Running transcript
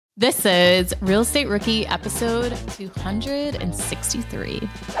This is Real Estate Rookie episode 263.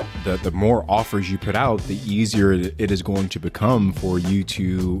 The more offers you put out, the easier it is going to become for you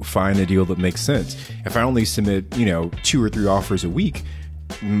to find a deal that makes sense. If I only submit, 2 or 3 offers a week,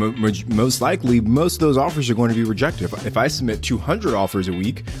 most likely, most of those offers are going to be rejected. If I submit 200 offers a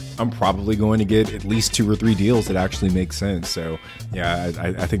week, I'm probably going to get at least 2 or 3 deals that actually make sense. So yeah,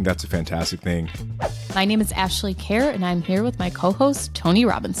 I think that's a fantastic thing. My name is Ashley Kerr, and I'm here with my co-host, Tony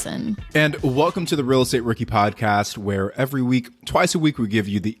Robinson. And welcome to the Real Estate Rookie Podcast, where every week, twice a week, we give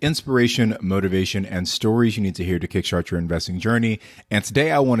you the inspiration, motivation, and stories you need to hear to kickstart your investing journey. And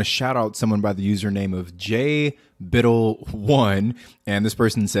today I want to shout out someone by the username of JBiddle1. And this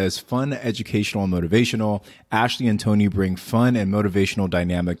person says, fun, educational, and motivational. Ashley and Tony bring fun and motivational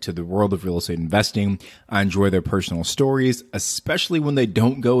dynamic to the world of real estate investing. I enjoy their personal stories, especially when they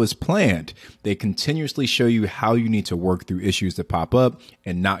don't go as planned. They continuously show you how you need to work through issues that pop up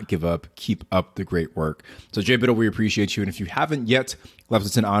and not give up. Keep up the great work. So JBiddle, we appreciate you. And if you haven't yet left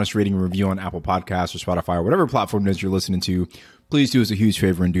us an honest rating and review on Apple Podcasts or Spotify or whatever platform it is you're listening to, please do us a huge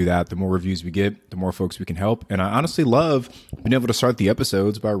favor and do that. The more reviews we get, the more folks we can help. And I honestly love being able to start the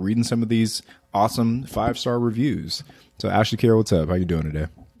episodes by reading some of these awesome 5-star reviews. So Ashley Kerr, what's up? How you doing today?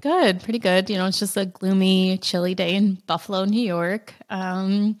 Good, pretty good. It's just a gloomy, chilly day in Buffalo, New York.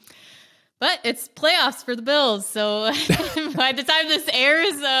 But it's playoffs for the Bills, so by the time this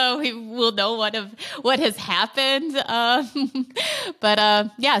airs, we will know what has happened. So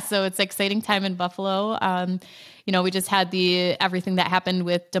it's an exciting time in Buffalo. We just had everything that happened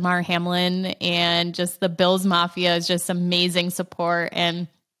with Damar Hamlin, and just the Bills Mafia is just amazing support. And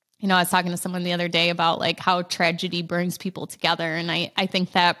I was talking to someone the other day about like how tragedy brings people together. And I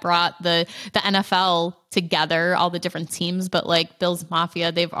think that brought the NFL together, all the different teams, but like Bills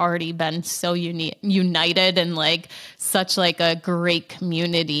Mafia, they've already been so united and like such like a great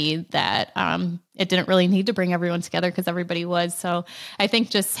community that it didn't really need to bring everyone together because everybody was. So I think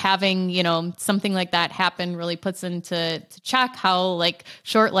just having, something like that happen really puts into check how like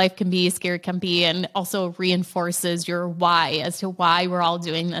short life can be, scary can be, and also reinforces your why as to why we're all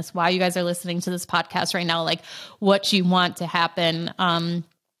doing this, why you guys are listening to this podcast right now, like what you want to happen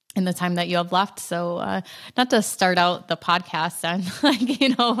in the time that you have left. So not to start out the podcast on like,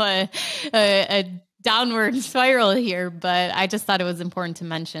 a downward spiral here, but I just thought it was important to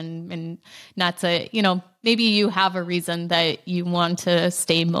mention, and not to, maybe you have a reason that you want to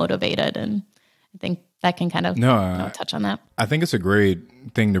stay motivated. And I think that can kind of touch on that. I think it's a great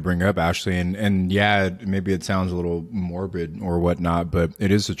thing to bring up, Ashley. And yeah, maybe it sounds a little morbid or whatnot, but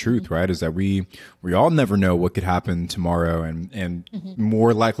it is the truth, right? Is that we all never know what could happen tomorrow. And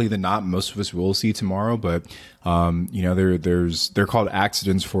more likely than not, most of us will see tomorrow. But, they're called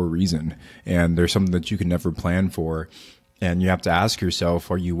accidents for a reason. And there's something that you can never plan for. And you have to ask yourself,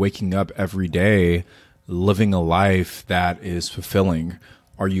 are you waking up every day living a life that is fulfilling?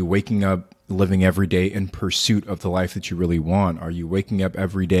 Are you waking up living every day in pursuit of the life that you really want? Are you waking up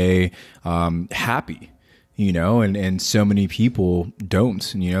every day happy? And so many people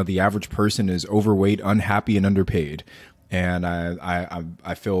don't. The average person is overweight, unhappy, and underpaid. And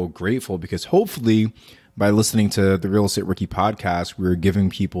I feel grateful because hopefully by listening to the Real Estate Rookie podcast, we're giving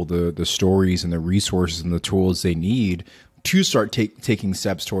people the stories and the resources and the tools they need to start taking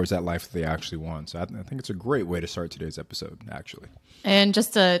steps towards that life that they actually want. So I think it's a great way to start today's episode, actually. And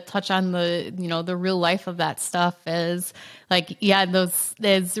just to touch on the real life of that stuff is like, yeah, those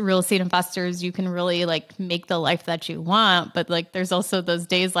as real estate investors, you can really like make the life that you want. But like, there's also those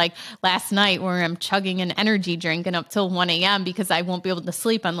days like last night where I'm chugging an energy drink and up till 1 a.m. because I won't be able to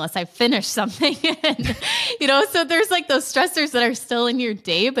sleep unless I finish something. And, so there's like those stressors that are still in your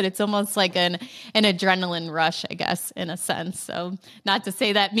day, but it's almost like an adrenaline rush, I guess, in a sense. So not to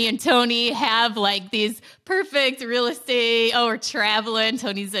say that me and Tony have like these perfect real estate or traveling.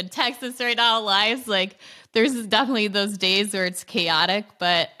 Tony's in Texas right now, lives. Like there's definitely those days where it's chaotic,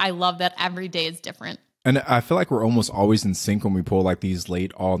 but I love that every day is different. And I feel like we're almost always in sync when we pull like these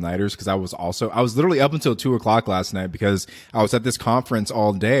late all-nighters, because I was literally up until 2:00 last night because I was at this conference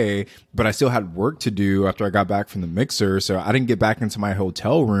all day, but I still had work to do after I got back from the mixer. So I didn't get back into my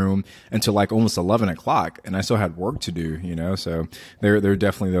hotel room until like almost 11:00, and I still had work to do, so there are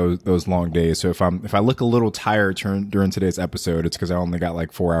definitely those long days. So if I look a little tired during today's episode, it's because I only got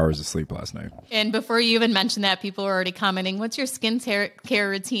like 4 hours of sleep last night. And before you even mention that, people are already commenting, what's your skincare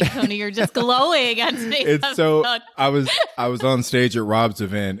routine, Tony? You're just glowing on today's so episode. I was on stage at Rob's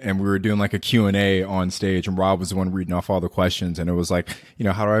event and we were doing like a Q&A on stage, and Rob was the one reading off all the questions, and it was like,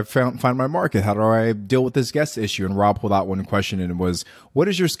 how do I find my market? How do I deal with this guest issue? And Rob pulled out one question and it was, what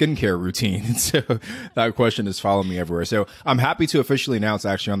is your skincare routine? And so that question has followed me everywhere. So I'm happy to officially announce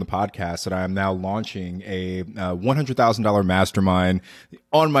actually on the podcast that I am now launching a $100,000 mastermind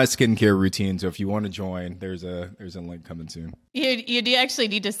on my skincare routine. So if you want to join, there's a link coming soon. You do actually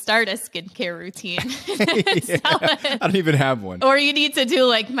need to start a skincare routine. I don't even have one. Or you need to do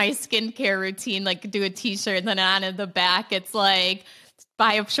like my skincare routine, like do a t-shirt and then on in the back, it's like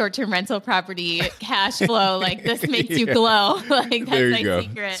buy a short-term rental property, cash flow. Like this makes you glow. Like that's there you my go.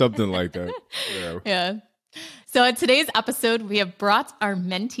 secret. Something like that. Yeah. So in today's episode, we have brought our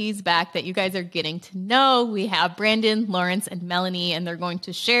mentees back that you guys are getting to know. We have Brandon, Lawrence, and Melanie, and they're going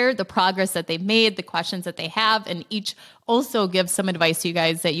to share the progress that they've made, the questions that they have, and each also give some advice to you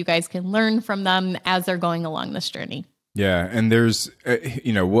guys that you guys can learn from them as they're going along this journey. Yeah. And there's,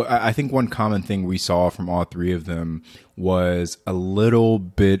 I think one common thing we saw from all three of them was a little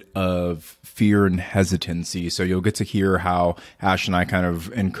bit of fear and hesitancy. So you'll get to hear how Ash and I kind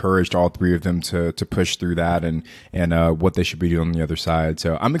of encouraged all three of them to push through that and what they should be doing on the other side.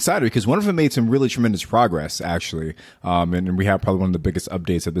 So I'm excited because one of them made some really tremendous progress, actually. And we have probably one of the biggest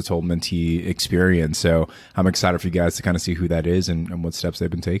updates of this whole mentee experience. So I'm excited for you guys to kind of see who that is and what steps they've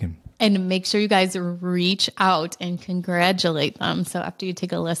been taking. And make sure you guys reach out and congratulate them. So after you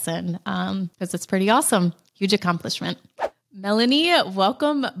take a listen, because it's pretty awesome. Huge accomplishment. Melanie,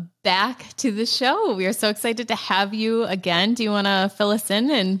 welcome back to the show. We are so excited to have you again. Do you want to fill us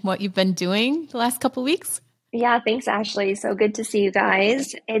in and what you've been doing the last couple of weeks? Yeah, thanks, Ashley. So good to see you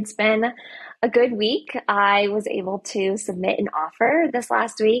guys. It's been a good week. I was able to submit an offer this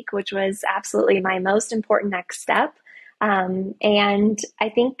last week, which was absolutely my most important next step. And I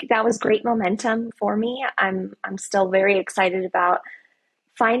think that was great momentum for me. I'm still very excited about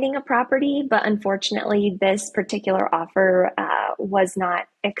finding a property, but unfortunately, this particular offer was not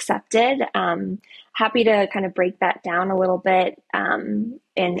accepted. Happy to kind of break that down a little bit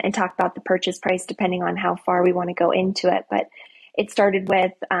and talk about the purchase price depending on how far we want to go into it. But it started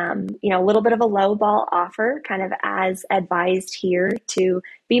with, a little bit of a low ball offer, kind of as advised here to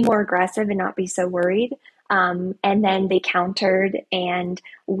be more aggressive and not be so worried. And then they countered and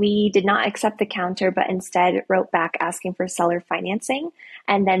we did not accept the counter, but instead wrote back asking for seller financing.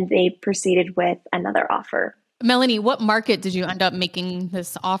 And then they proceeded with another offer. Melanie, what market did you end up making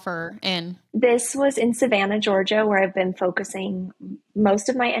this offer in? This was in Savannah, Georgia, where I've been focusing most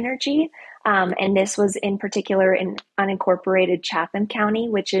of my energy. And this was in particular in unincorporated Chatham County,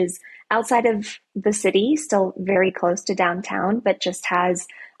 which is outside of the city, still very close to downtown, but just has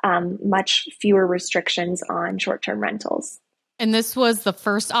much fewer restrictions on short-term rentals. And this was the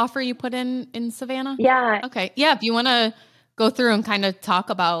first offer you put in Savannah? Yeah. Okay. Yeah. If you want to go through and kind of talk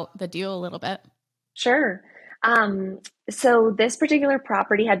about the deal a little bit. Sure. So this particular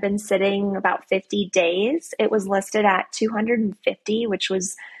property had been sitting about 50 days. It was listed at 250, which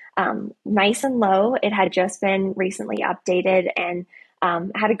was nice and low. It had just been recently updated and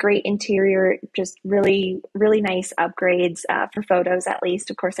had a great interior, just really, really nice upgrades for photos, at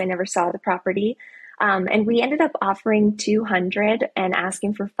least. Of course, I never saw the property. And we ended up offering 200 and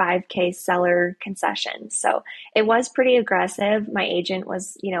asking for 5K seller concessions. So it was pretty aggressive. My agent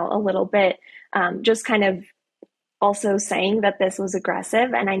was, a little bit just kind of also saying that this was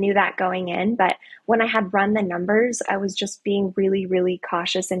aggressive. And I knew that going in. But when I had run the numbers, I was just being really, really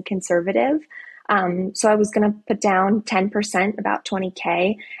cautious and conservative. So I was going to put down 10%, about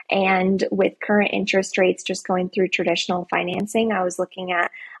 20K. And with current interest rates just going through traditional financing, I was looking at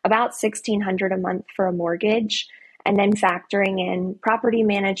about $1,600 a month for a mortgage. And then factoring in property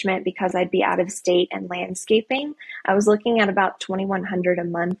management because I'd be out of state and landscaping, I was looking at about $2,100 a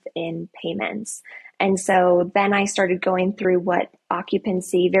month in payments. And so then I started going through what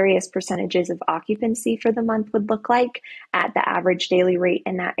occupancy, various percentages of occupancy for the month would look like at the average daily rate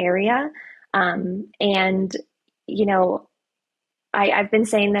in that area. I've been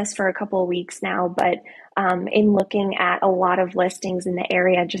saying this for a couple of weeks now, but in looking at a lot of listings in the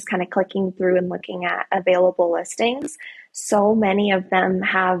area, just kind of clicking through and looking at available listings, so many of them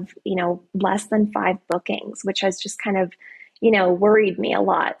have, less than 5 bookings, which has just kind of, worried me a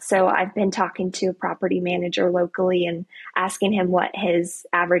lot. So I've been talking to a property manager locally and asking him what his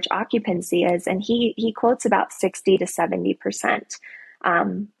average occupancy is. And he quotes about 60 to 70%.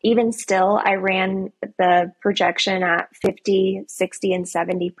 Even still, I ran the projection at 50, 60, and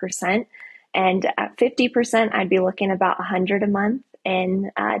 70%. And at 50%, I'd be looking about 100 a month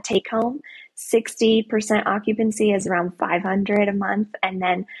in take home. 60% occupancy is around 500 a month. And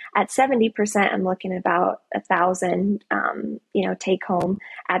then at 70%, I'm looking at about 1,000, take home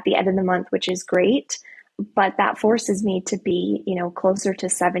at the end of the month, which is great. But that forces me to be, closer to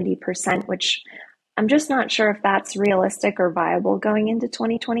 70%, which I'm just not sure if that's realistic or viable going into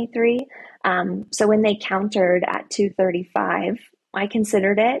 2023. So when they countered at 235, I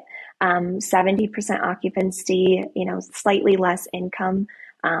considered it. 70% occupancy, slightly less income,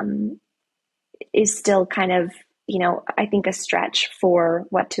 is still kind of, I think a stretch for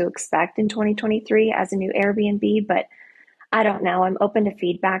what to expect in 2023 as a new Airbnb, but I don't know. I'm open to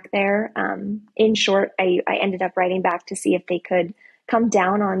feedback there. In short, I ended up writing back to see if they could come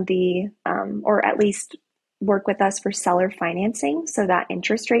down on the, or at least work with us for seller financing so that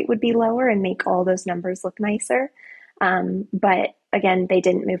interest rate would be lower and make all those numbers look nicer. But again, they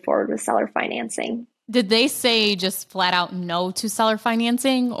didn't move forward with seller financing. Did they say just flat out no to seller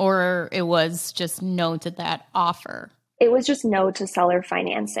financing, or it was just no to that offer? It was just no to seller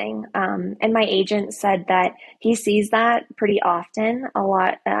financing. And my agent said that he sees that pretty often. A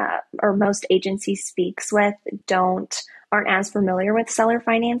lot, or most agents he speaks with aren't as familiar with seller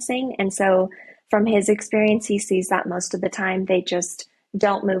financing. And so from his experience, he sees that most of the time they just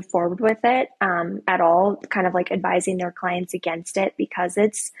don't move forward with it at all, kind of like advising their clients against it because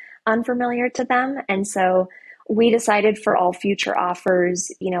it's unfamiliar to them. And so we decided for all future offers,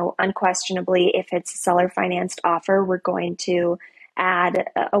 unquestionably, if it's a seller financed offer, we're going to add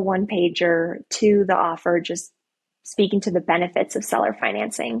a one pager to the offer, just speaking to the benefits of seller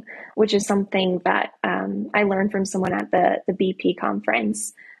financing, which is something that I learned from someone at the BP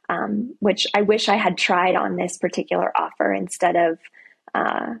conference, which I wish I had tried on this particular offer instead of,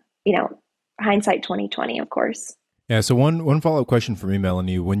 hindsight 2020, of course. Yeah. So one follow-up question for me,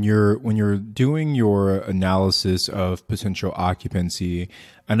 Melanie, when you're doing your analysis of potential occupancy,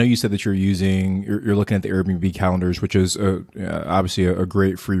 I know you said that you're looking at the Airbnb calendars, which is obviously a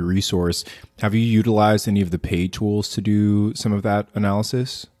great free resource. Have you utilized any of the paid tools to do some of that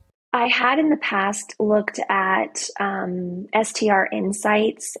analysis? I had in the past looked at STR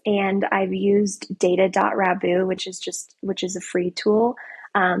Insights, and I've used data.rabu, which is a free tool.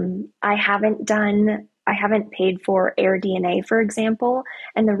 I haven't paid for AirDNA, for example.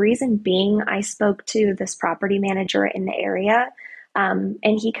 And the reason being, I spoke to this property manager in the area, and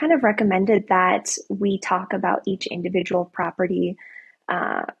he kind of recommended that we talk about each individual property,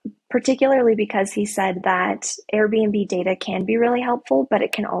 particularly because he said that Airbnb data can be really helpful, but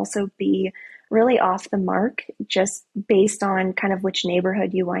it can also be really off the mark just based on kind of which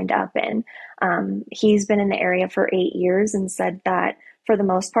neighborhood you wind up in. He's been in the area for 8 years and said that for the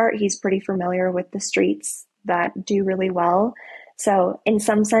most part, he's pretty familiar with the streets that do really well. So in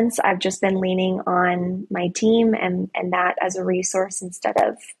some sense, I've just been leaning on my team and that as a resource instead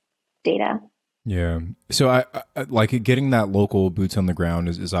of data. Yeah. So I like getting that local boots on the ground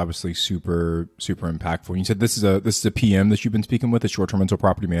is obviously super, super impactful. You said this is a PM that you've been speaking with, a short-term rental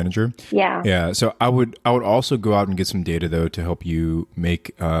property manager. Yeah. Yeah. So I would also go out and get some data though to help you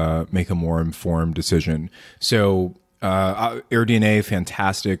make a more informed decision. So AirDNA,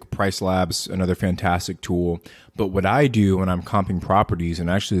 fantastic. Price Labs, another fantastic tool. But what I do when I'm comping properties,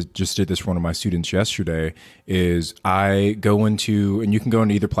 and I actually just did this for one of my students yesterday, is I go into, and you can go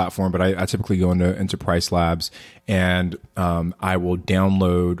into either platform, but I typically go into Price Labs, and I will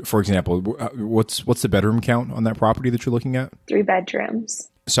download, for example, what's the bedroom count on that property that you're looking at? 3 bedrooms.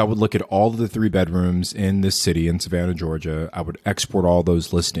 So I would look at all of the 3 bedrooms in this city in Savannah, Georgia. I would export all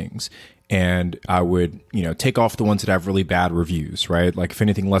those listings. And I would, take off the ones that have really bad reviews, right? Like if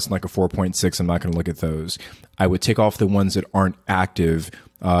anything less than like a 4.6, I'm not going to look at those. I would take off the ones that aren't active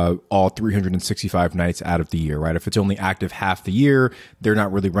all 365 nights out of the year, right? If it's only active half the year, they're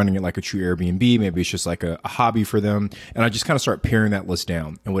not really running it like a true Airbnb. Maybe it's just like a hobby for them. And I just kind of start paring that list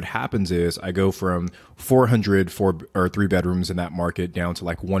down. And what happens is I go from 400 3 bedrooms in that market down to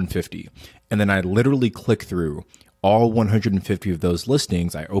like 150. And then I literally click through all 150 of those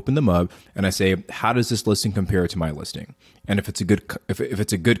listings. I open them up and I say, how does this listing compare to my listing? And if it's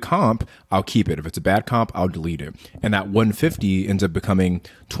a good comp, I'll keep it. If it's a bad comp, I'll delete it. And that 150 ends up becoming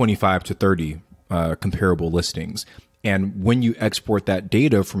 25 to 30 comparable listings. And when you export that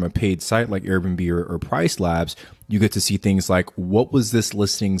data from a paid site like Airbnb or Price Labs, you get to see things like, what was this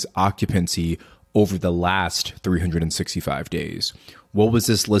listing's occupancy over the last 365 days? What was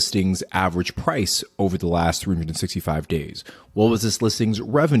this listing's average price over the last 365 days? What was this listing's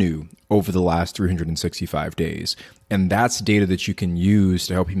revenue over the last 365 days? And that's data that you can use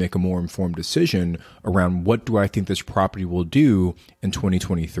to help you make a more informed decision around what do I think this property will do in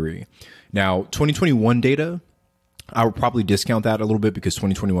 2023. Now, 2021 data, I would probably discount that a little bit because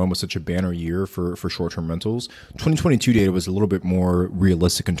 2021 was such a banner year for short-term rentals. 2022 data was a little bit more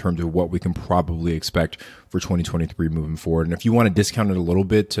realistic in terms of what we can probably expect for 2023 moving forward. And if you want to discount it a little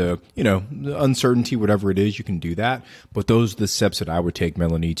bit to, uncertainty, whatever it is, you can do that. But those are the steps that I would take,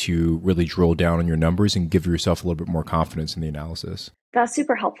 Melanie, to really drill down on your numbers and give yourself a little bit more confidence in the analysis. That's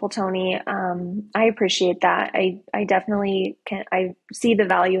super helpful, Tony. I appreciate that. I definitely can. I see the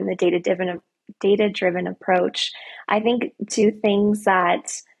value in the data-driven approach. I think two things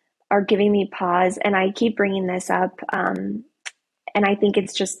that are giving me pause, and I keep bringing this up, and I think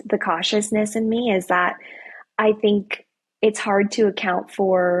it's just the cautiousness in me, is that I think it's hard to account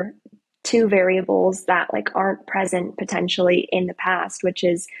for two variables that aren't present potentially in the past, which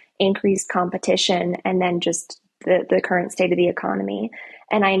is increased competition and then just the current state of the economy.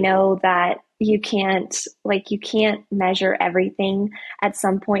 And I know that you can't measure everything. At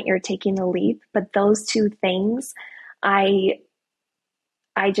some point you're taking the leap, but those two things I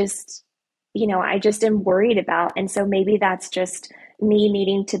just am worried about. And so maybe that's just me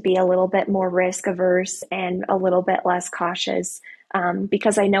needing to be a little bit more risk averse and a little bit less cautious,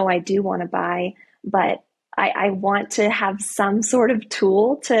 because I know I do want to buy, but I want to have some sort of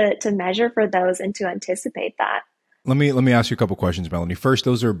tool to measure for those and to anticipate that. Let me ask you a couple questions, Melanie. First,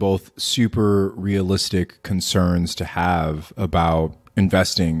 those are both super realistic concerns to have about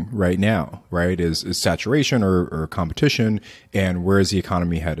investing right now, right? Is saturation or competition, and where is the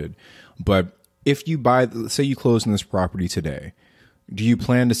economy headed? But if you buy, say you close on this property today, do you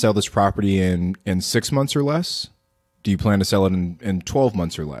plan to sell this property in 6 months or less? Do you plan to sell it in 12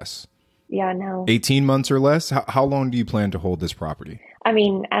 months or less? Yeah, no. 18 months or less? How long do you plan to hold this property? I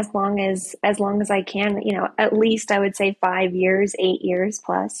mean, as long as I can, at least I would say 5 years, 8 years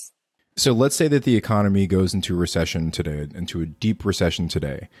plus. So let's say that the economy goes into a recession today, into a deep recession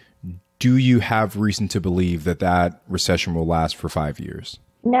today. Do you have reason to believe that recession will last for 5 years?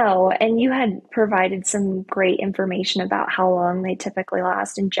 No, and you had provided some great information about how long they typically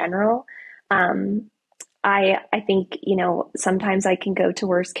last in general. I think, sometimes I can go to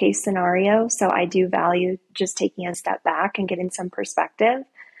worst case scenario. So I do value just taking a step back and getting some perspective.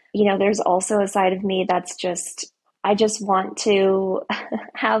 There's also a side of me that's I just want to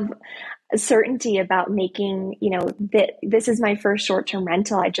have certainty about making, that this is my first short-term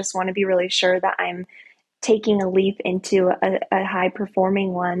rental. I just want to be really sure that I'm taking a leap into a high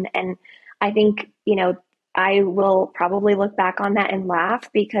performing one. And I think, I will probably look back on that and laugh,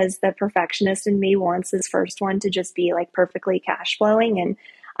 because the perfectionist in me wants this first one to just be perfectly cash flowing. And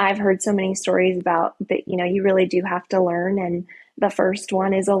I've heard so many stories about that, you really do have to learn. And the first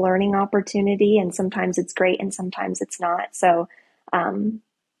one is a learning opportunity. And sometimes it's great and sometimes it's not. So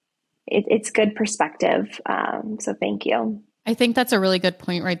it's good perspective. So thank you. I think that's a really good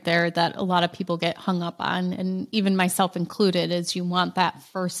point right there that a lot of people get hung up on, and even myself included, is you want that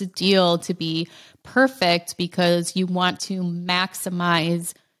first deal to be perfect because you want to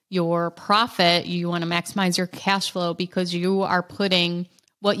maximize your profit. You want to maximize your cash flow because you are putting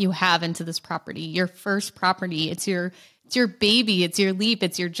what you have into this property. Your first property, it's your baby, it's your leap,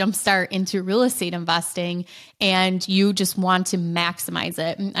 it's your jumpstart into real estate investing, and you just want to maximize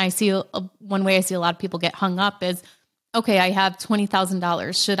it. And I see one way I see a lot of people get hung up is, okay, I have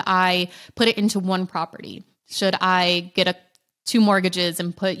 $20,000. Should I put it into one property? Should I get 2 mortgages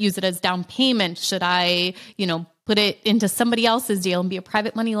and use it as down payment? Should I, put it into somebody else's deal and be a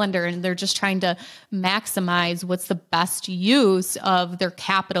private money lender? And they're just trying to maximize what's the best use of their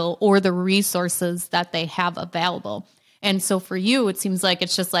capital or the resources that they have available. And so for you, it seems like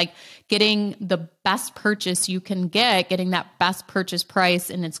it's just getting the best purchase you can get, getting that best purchase price,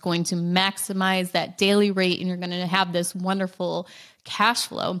 and it's going to maximize that daily rate, and you're going to have this wonderful cash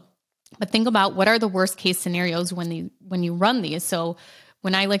flow. But think about, what are the worst case scenarios when you run these? So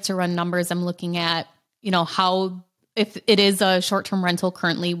when I like to run numbers, I'm looking at, how, if it is a short-term rental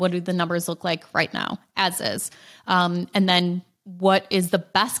currently, what do the numbers look like right now as is? And then what is the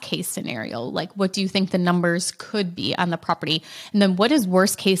best case scenario? What do you think the numbers could be on the property? And then what is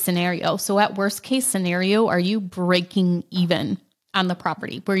worst case scenario? So at worst case scenario, are you breaking even on the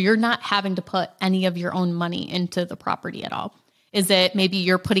property where you're not having to put any of your own money into the property at all? Is it maybe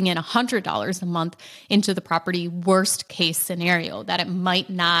you're putting in $100 a month into the property, worst case scenario, that it might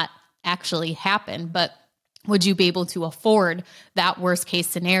not actually happen, but would you be able to afford that worst case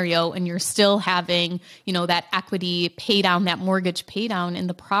scenario? And you're still having, that equity pay down, that mortgage pay down in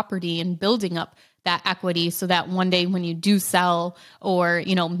the property, and building up that equity so that one day when you do sell, or,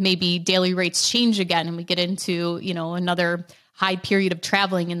 maybe daily rates change again and we get into, another high period of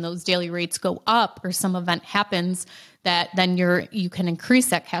traveling and those daily rates go up, or some event happens, that then you can increase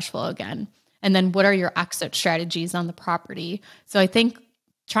that cash flow again. And then what are your exit strategies on the property? So I think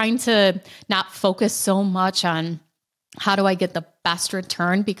trying to not focus so much on how do I get the best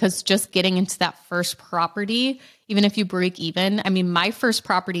return, because just getting into that first property, even if you break even, I mean, my first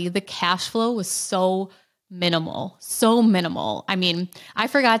property, the cash flow was so minimal, so minimal. I mean, I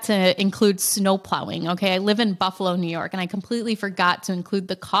forgot to include snow plowing. Okay. I live in Buffalo, New York, and I completely forgot to include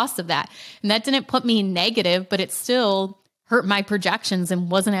the cost of that. And that didn't put me negative, but it still hurt my projections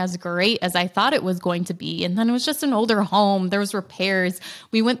and wasn't as great as I thought it was going to be. And then it was just an older home. There was repairs.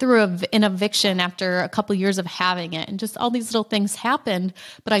 We went through an eviction after a couple of years of having it, and just all these little things happened.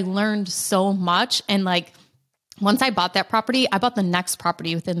 But I learned so much. And like, once I bought that property, I bought the next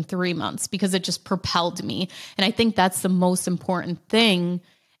property within 3 months because it just propelled me. And I think that's the most important thing.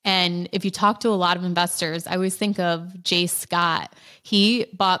 And if you talk to a lot of investors, I always think of Jay Scott. He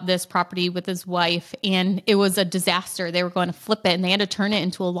bought this property with his wife and it was a disaster. They were going to flip it and they had to turn it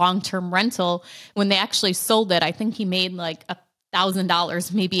into a long-term rental. When they actually sold it, I think he made like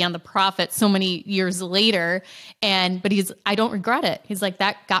 $1,000 maybe on the profit so many years later. But I don't regret it. He's like,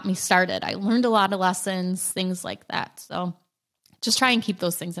 that got me started. I learned a lot of lessons, things like that. So just try and keep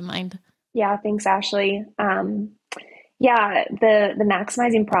those things in mind. Yeah, thanks, Ashley. Yeah, the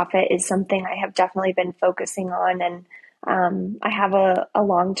maximizing profit is something I have definitely been focusing on. And I have a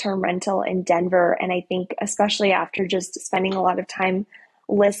long-term rental in Denver. And I think especially after just spending a lot of time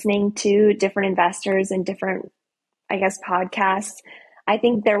listening to different investors and different, I guess, podcasts, I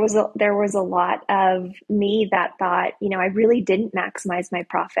think there was a lot of me that thought, I really didn't maximize my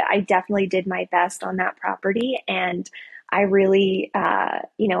profit. I definitely did my best on that property. And I really,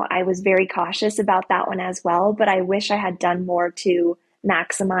 I was very cautious about that one as well, but I wish I had done more to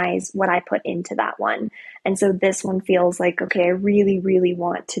maximize what I put into that one. And so this one feels like, okay, I really, really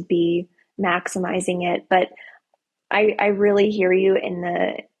want to be maximizing it. But I really hear you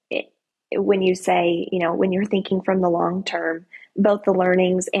when you say, when you're thinking from the long term, both the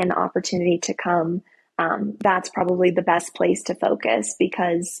learnings and the opportunity to come, that's probably the best place to focus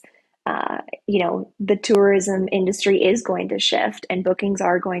because the tourism industry is going to shift and bookings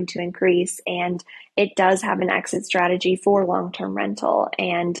are going to increase, and it does have an exit strategy for long-term rental.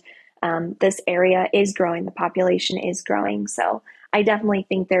 And this area is growing, the population is growing. So I definitely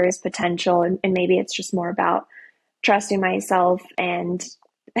think there is potential, and maybe it's just more about trusting myself, and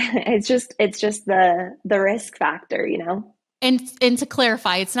it's just the risk factor, And to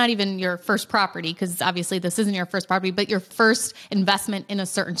clarify, it's not even your first property, because obviously this isn't your first property, but your first investment in a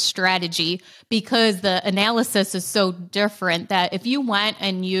certain strategy, because the analysis is so different that if you went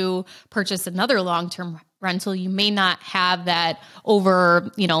and you purchased another long-term rental, you may not have that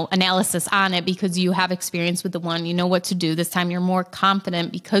analysis on it because you have experience with the one, you know what to do. This time you're more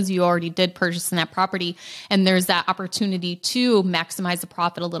confident because you already did purchase in that property. And there's that opportunity to maximize the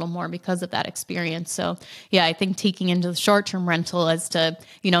profit a little more because of that experience. So yeah, I think taking into the short-term rental as to,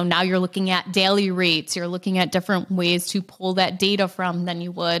 now you're looking at daily rates, you're looking at different ways to pull that data from than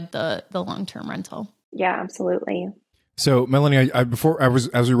you would the long-term rental. Yeah, absolutely. So, Melanie,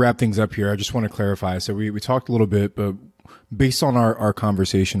 as we wrap things up here, I just want to clarify. So we talked a little bit, but based on our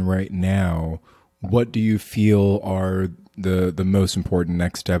conversation right now, what do you feel are the most important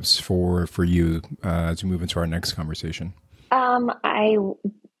next steps for you as we move into our next conversation? I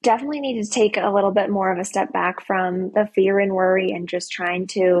definitely need to take a little bit more of a step back from the fear and worry and just trying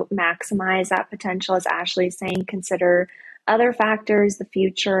to maximize that potential, as Ashley's saying, consider other factors, the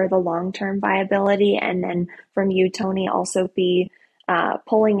future, the long-term viability, and then from you, Tony, also be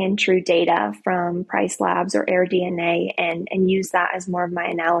pulling in true data from Price Labs or AirDNA and use that as more of my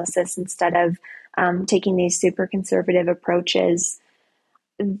analysis instead of taking these super conservative approaches.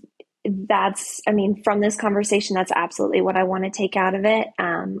 From this conversation, that's absolutely what I want to take out of it.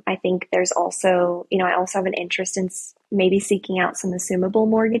 I think there's also, I also have an interest in maybe seeking out some assumable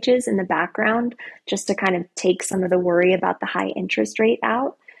mortgages in the background just to kind of take some of the worry about the high interest rate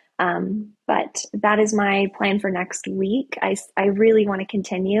out. But that is my plan for next week. I really want to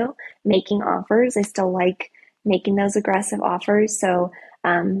continue making offers. I still like making those aggressive offers. So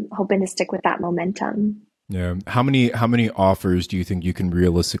hoping to stick with that momentum. Yeah. How many offers do you think you can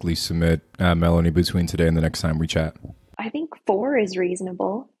realistically submit, Melanie, between today and the next time we chat? I think 4 is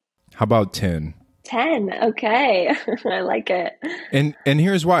reasonable. How about 10? 10. Okay. I like it. And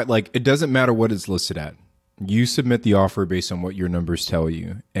here's why. It doesn't matter what it's listed at. You submit the offer based on what your numbers tell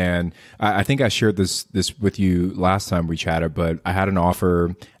you. And I think I shared this with you last time we chatted, but I had an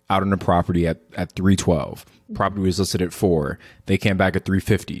offer out on a property at 312. Property was listed at 4. They came back at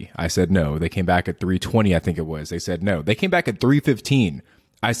 350. I said no. They came back at 320, I think it was. They said no. They came back at 315.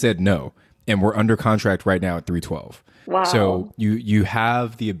 I said no. And we're under contract right now at 312. Wow. So you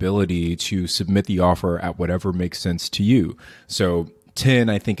have the ability to submit the offer at whatever makes sense to you. So 10,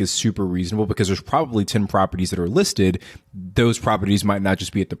 I think, is super reasonable because there's probably 10 properties that are listed. Those properties might not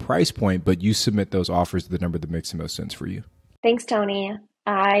just be at the price point, but you submit those offers to the number that makes the most sense for you. Thanks, Tony.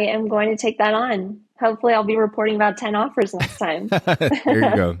 I am going to take that on. Hopefully, I'll be reporting about 10 offers next time. There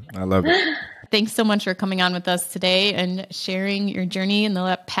you go. I love it. Thanks so much for coming on with us today and sharing your journey in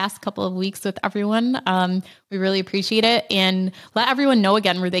the past couple of weeks with everyone. We really appreciate it, and let everyone know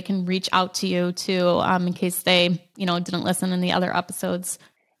again where they can reach out to you too, in case they, didn't listen in the other episodes.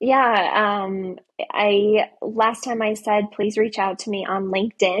 Yeah, last time I said please reach out to me on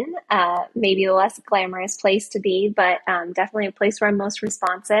LinkedIn. Maybe a less glamorous place to be, but definitely a place where I'm most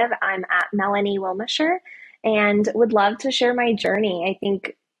responsive. I'm at Melanie Wilmisher, and would love to share my journey. I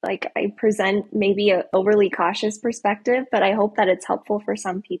think I present maybe an overly cautious perspective, but I hope that it's helpful for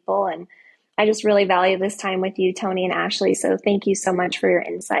some people. And I just really value this time with you, Tony and Ashley. So thank you so much for your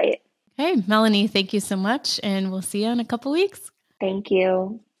insight. Hey, Melanie, thank you so much. And we'll see you in a couple weeks. Thank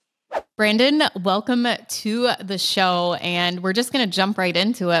you. Brandon, welcome to the show. And we're just going to jump right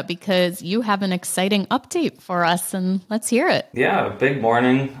into it because you have an exciting update for us, and let's hear it. Yeah, big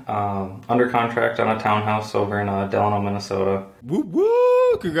morning. Under contract on a townhouse over in Delano, Minnesota. Woo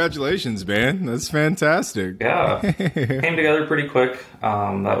woo! Congratulations, man. That's fantastic. Yeah, came together pretty quick.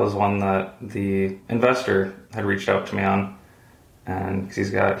 That was one that the investor had reached out to me on. And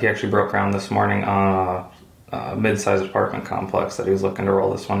he actually broke ground this morning on a mid-sized apartment complex that he was looking to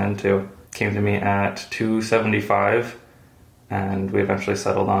roll this one into. Came to me at $275, and we eventually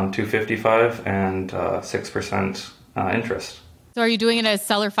settled on $255 and 6% interest. So are you doing it as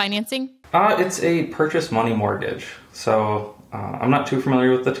seller financing? It's a purchase money mortgage. So I'm not too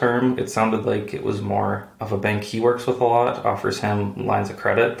familiar with the term. It sounded like it was more of a bank he works with a lot, offers him lines of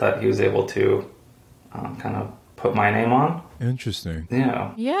credit that he was able to kind of put my name on. Interesting.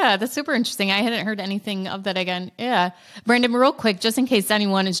 Yeah, that's super interesting. I hadn't heard anything of that again. Yeah. Brandon, real quick, just in case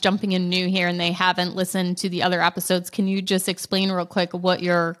anyone is jumping in new here and they haven't listened to the other episodes, can you just explain real quick what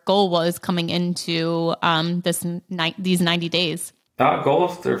your goal was coming into these 90 days? Goal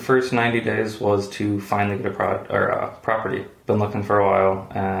of the first 90 days was to finally get a property. Been looking for a while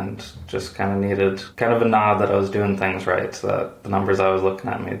and just kind of needed kind of a nod that I was doing things right, so that the numbers I was looking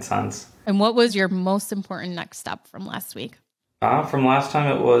at made sense. And what was your most important next step from last week? From last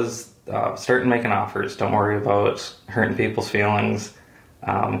time, it was starting making offers. Don't worry about hurting people's feelings,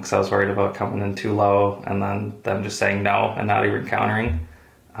 because I was worried about coming in too low and then them just saying no and not even countering,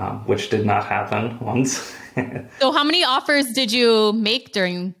 which did not happen once. So how many offers did you make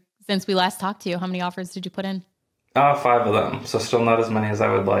since we last talked to you? How many offers did you put in? 5 of them, so still not as many as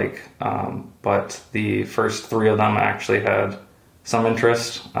I would like. But the first 3 of them actually had some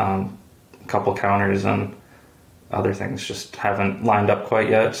interest, a couple counters, and other things just haven't lined up quite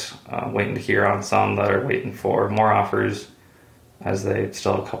yet. Waiting to hear on some that are waiting for more offers, as they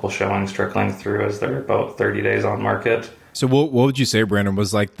still have a couple showings trickling through as they're about 30 days on market. So what would you say, Brandon,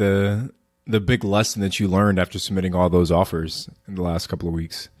 was like the big lesson that you learned after submitting all those offers in the last couple of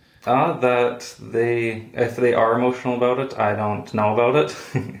weeks? That if they are emotional about it, I don't know about it.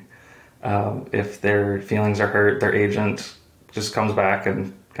 If their feelings are hurt, their agent just comes back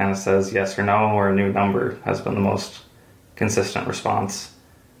and kind of says yes or no, or a new number has been the most consistent response.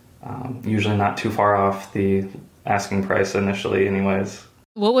 Usually not too far off the asking price initially anyways.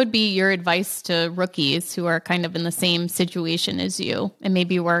 What would be your advice to rookies who are kind of in the same situation as you and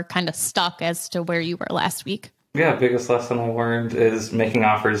maybe were kind of stuck as to where you were last week? Yeah, biggest lesson I learned is making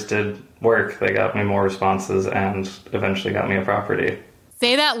offers did work. They got me more responses and eventually got me a property.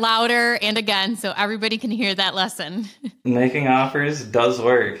 Say that louder and again so everybody can hear that lesson. Making offers does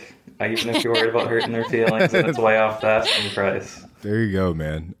work. Even if you're worried about hurting their feelings and it's way off the asking price. There you go,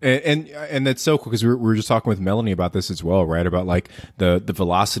 man. And that's so cool because we were just talking with Melanie about this as well, right? About like the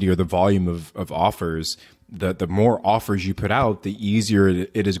velocity or the volume of offers. The more offers you put out, the easier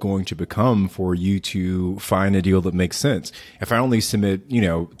it is going to become for you to find a deal that makes sense. If I only submit,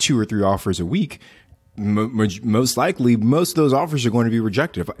 2 or 3 offers a week, most likely, most of those offers are going to be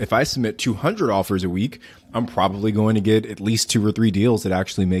rejected. If I submit 200 offers a week, I'm probably going to get at least 2 or 3 deals that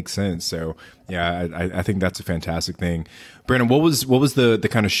actually make sense. So yeah, I think that's a fantastic thing. Brandon, what was the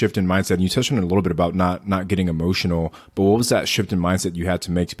kind of shift in mindset? And you touched on it a little bit about not getting emotional, but what was that shift in mindset you had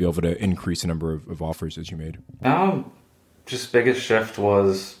to make to be able to increase the number of offers that you made? Just biggest shift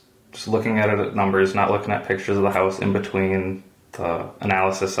was just looking at it at numbers, not looking at pictures of the house in between the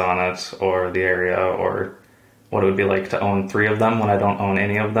analysis on it or the area or what it would be like to own 3 of them when I don't own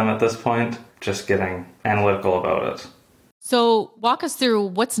any of them at this point. Just getting analytical about it. So walk us through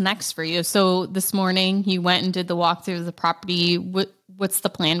what's next for you. So this morning you went and did the walkthrough of the property. What's the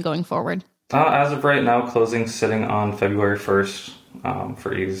plan going forward? As of right now, closing's sitting on February 1st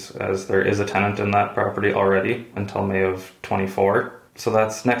for ease, as there is a tenant in that property already until May of 24. So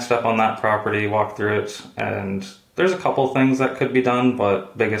that's next step on that property, walk through it, and there's a couple things that could be done,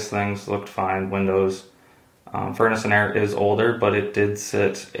 but biggest things looked fine. Windows, furnace and air is older, but it did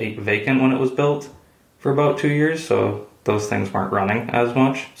sit vacant when it was built for about 2 years, so those things weren't running as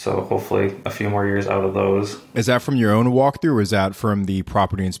much. So hopefully a few more years out of those. Is that from your own walkthrough, or is that from the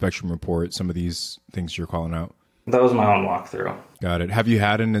property inspection report, some of these things you're calling out? That was my own walkthrough. Got it. Have you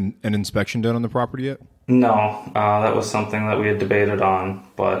had an inspection done on the property yet? No, that was something that we had debated on,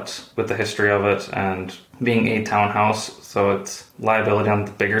 but with the history of it and being a townhouse, so its liability on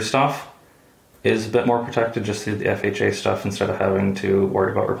the bigger stuff is a bit more protected just through the FHA stuff instead of having to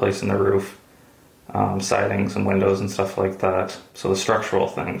worry about replacing the roof, sidings and windows and stuff like that. So the structural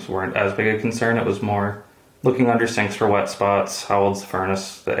things weren't as big a concern. It was more looking under sinks for wet spots, how old's the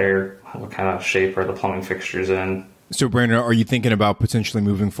furnace, the air, what kind of shape are the plumbing fixtures in. So Brandon, are you thinking about potentially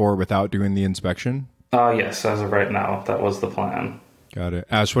moving forward without doing the inspection? Yes, as of right now, that was the plan. Got it.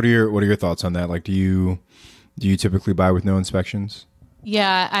 Ash, what are your thoughts on that? Like, do you typically buy with no inspections?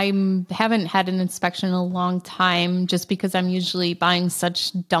 Yeah, I haven't had an inspection in a long time just because I'm usually buying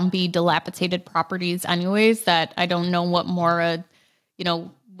such dumpy, dilapidated properties anyways that I don't know what more,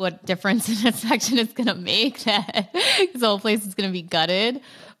 what difference an inspection is going to make, that the whole place is going to be gutted.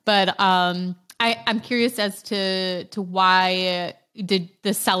 But I'm curious as to why did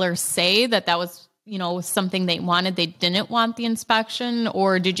the seller say that was, something they wanted, they didn't want the inspection,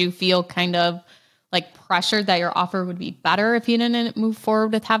 or did you feel kind of like pressured that your offer would be better if you didn't move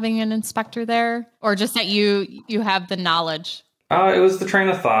forward with having an inspector there, or just that you have the knowledge? It was the train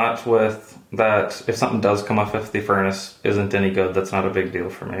of thought with that if something does come up, if the furnace isn't any good, that's not a big deal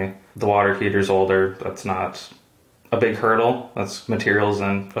for me. The water heater's older, that's not a big hurdle. That's materials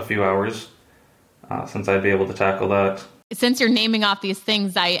in a few hours, since I'd be able to tackle that. Since you're naming off these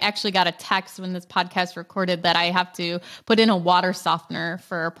things, I actually got a text when this podcast recorded that I have to put in a water softener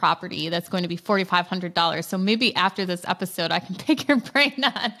for a property that's going to be $4,500. So maybe after this episode, I can pick your brain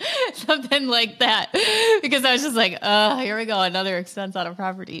on something like that, because I was just like, here we go, another expense on a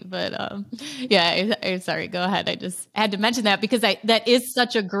property. But I'm sorry, go ahead. I just had to mention that because that is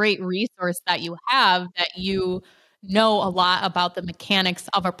such a great resource that you have, that you know a lot about the mechanics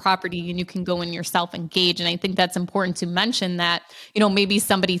of a property and you can go in yourself engage. And I think that's important to mention that, maybe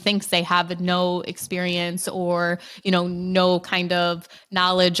somebody thinks they have no experience or, no kind of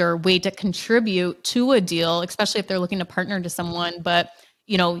knowledge or way to contribute to a deal, especially if they're looking to partner to someone. But,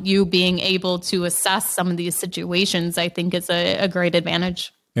 you being able to assess some of these situations, I think is a great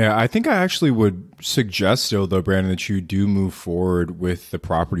advantage. Yeah, I think I actually would suggest still, though, Brandon, that you do move forward with the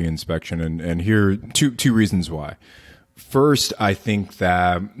property inspection. And here are two reasons why. First, I think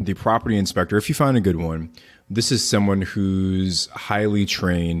that the property inspector, if you find a good one, this is someone who's highly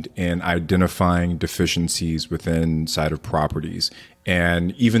trained in identifying deficiencies within inside of properties.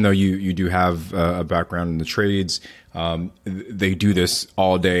 And even though you do have a background in the trades, they do this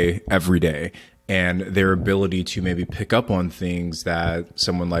all day, every day. And their ability to maybe pick up on things that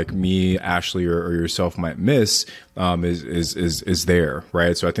someone like me, Ashley, or yourself might miss is there,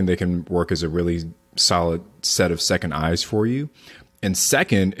 right? So I think they can work as a really solid set of second eyes for you. And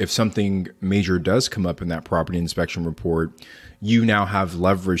second, if something major does come up in that property inspection report, you now have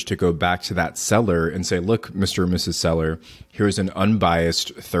leverage to go back to that seller and say, look, Mr. or Mrs. Seller, here's an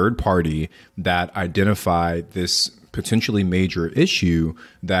unbiased third party that identified this potentially major issue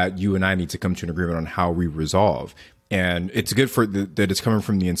that you and I need to come to an agreement on how we resolve. And it's good that it's coming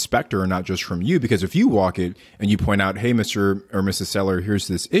from the inspector and not just from you, because if you walk it and you point out, hey, Mr. or Mrs. Seller, here's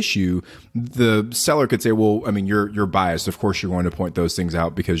this issue, the seller could say, well, I mean, you're biased. Of course, you're going to point those things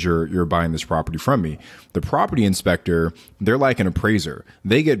out because you're buying this property from me. The property inspector, they're like an appraiser.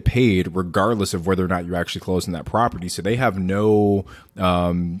 They get paid regardless of whether or not you actually close on that property. So they have no,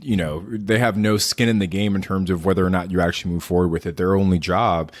 they have no skin in the game in terms of whether or not you actually move forward with it. Their only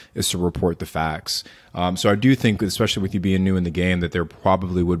job is to report the facts. So I do think, especially with you being new in the game, that there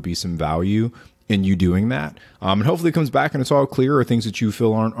probably would be some value in you doing that. And hopefully it comes back and it's all clear, or things that you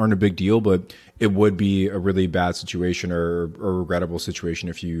feel aren't a big deal, but it would be a really bad situation or regrettable situation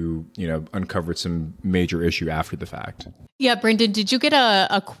if you uncovered some major issue after the fact. Yeah, Brendan, did you get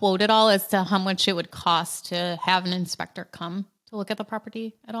a quote at all as to how much it would cost to have an inspector come to look at the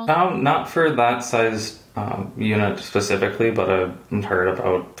property at all? Not for that size unit specifically, but I've heard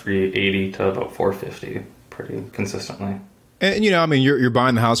about $380 to about $450 pretty consistently. And, I mean, you're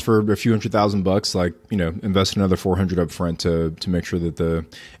buying the house for a few $100,000, like, invest another 400 up front to make sure that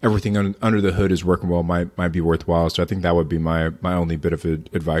everything under the hood is working well might be worthwhile. So I think that would be my only bit of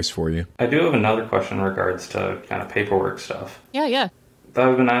advice for you. I do have another question in regards to kind of paperwork stuff. Yeah.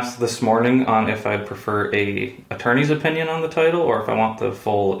 I've been asked this morning on if I'd prefer a attorney's opinion on the title or if I want the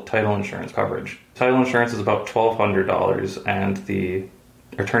full title insurance coverage. Title insurance is about $1,200 and the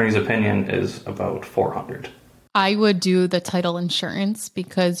attorney's opinion is about $400. I would do the title insurance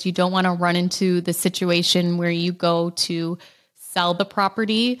because you don't want to run into the situation where you go to sell the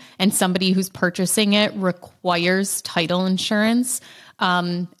property and somebody who's purchasing it requires title insurance.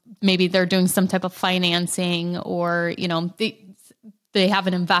 Maybe they're doing some type of financing or, they have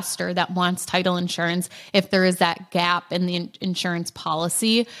an investor that wants title insurance. If there is that gap in the insurance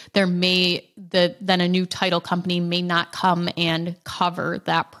policy, then a new title company may not come and cover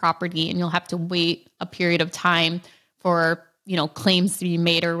that property, and you'll have to wait a period of time for claims to be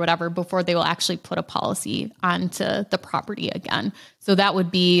made or whatever before they will actually put a policy onto the property again. So that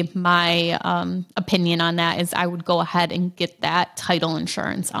would be my opinion on that. Is I would go ahead and get that title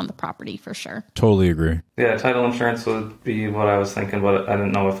insurance on the property for sure. Totally agree. Yeah, title insurance would be what I was thinking, but I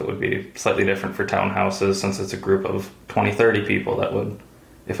didn't know if it would be slightly different for townhouses since it's a group of 20, 30 people that would,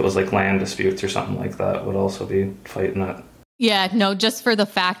 if it was like land disputes or something like that, would also be fighting it. Yeah, no, just for the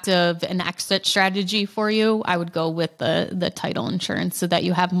fact of an exit strategy for you, I would go with the title insurance so that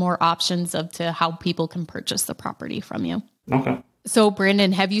you have more options to how people can purchase the property from you. Okay. So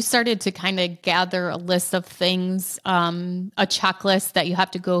Brandon, have you started to kind of gather a list of things, a checklist that you have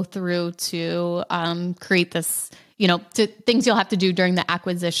to go through to create this, to things you'll have to do during the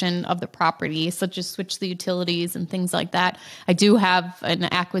acquisition of the property, such as switch the utilities and things like that? I do have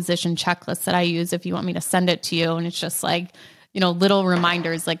an acquisition checklist that I use if you want me to send it to you. And it's just like, little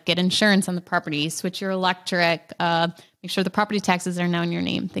reminders like get insurance on the property, switch your electric, make sure the property taxes are now in your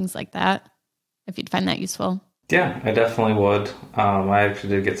name, things like that, if you'd find that useful. Yeah, I definitely would. I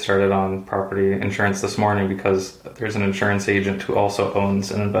actually did get started on property insurance this morning because there's an insurance agent who also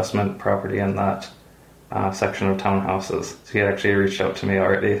owns an investment property in that section of townhouses. So he actually reached out to me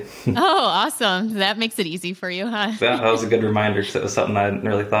already. Oh, awesome. That makes it easy for you, huh? Yeah, that was a good reminder because it was something I hadn't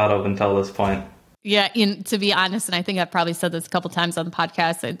really thought of until this point. Yeah, to be honest, and I think I've probably said this a couple times on the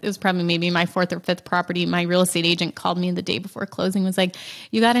podcast, it was probably maybe my fourth or fifth property. My real estate agent called me the day before closing, was like,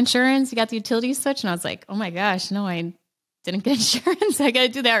 you got insurance? You got the utility switch? And I was like, oh my gosh, no, I didn't get insurance. I got to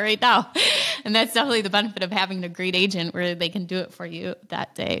do that right now. And that's definitely the benefit of having a great agent where they can do it for you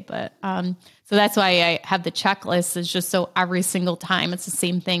that day. But so that's why I have the checklist, is just so every single time it's the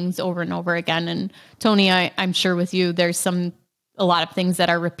same things over and over again. And Tony, I'm sure with you, there's a lot of things that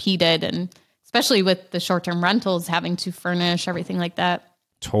are repeated, and especially with the short-term rentals, having to furnish, everything like that.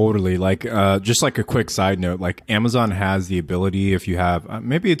 Totally. Like, just like a quick side note, like Amazon has the ability, if you have,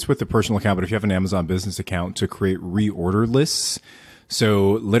 maybe it's with the personal account, but if you have an Amazon business account, to create reorder lists.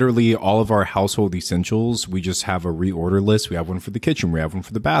 So literally all of our household essentials, we just have a reorder list. We have one for the kitchen. We have one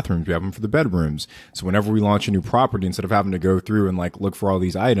for the bathrooms. We have one for the bedrooms. So whenever we launch a new property, instead of having to go through and like look for all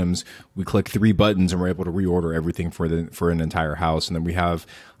these items, we click 3 buttons and we're able to reorder everything for an entire house. And then we have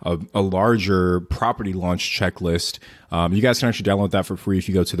a larger property launch checklist. You guys can actually download that for free if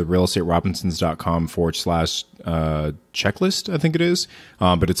you go to the realestaterobinsons.com/checklist, I think it is.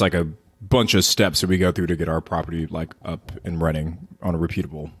 But it's like a bunch of steps that we go through to get our property like up and running in a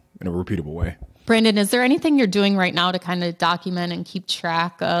repeatable way. Brandon, is there anything you're doing right now to kind of document and keep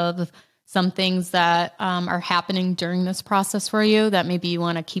track of some things that are happening during this process for you that maybe you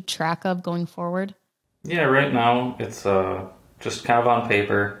want to keep track of going forward? Yeah, right now it's just kind of on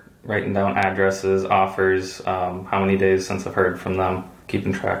paper, writing down addresses, offers, how many days since I've heard from them,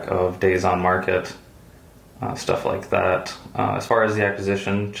 keeping track of days on market, stuff like that. As far as the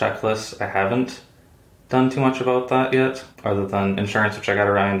acquisition checklist, I haven't done too much about that yet, other than insurance, which I got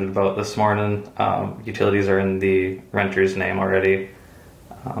reminded about this morning. Utilities are in the renter's name already,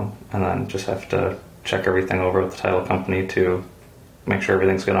 and then just have to check everything over with the title company to make sure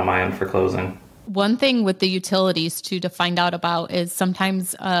everything's good on my end for closing. One thing with the utilities to find out about is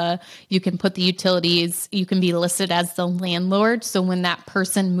sometimes you can put the utilities, you can be listed as the landlord. So when that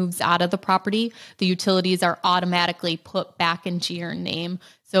person moves out of the property, the utilities are automatically put back into your name.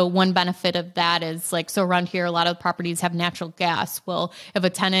 So one benefit of that is like, so around here, a lot of properties have natural gas. Well, if a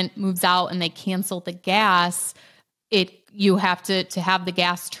tenant moves out and they cancel the gas, you have to have the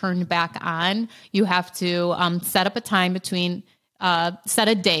gas turned back on. You have to set up a time between set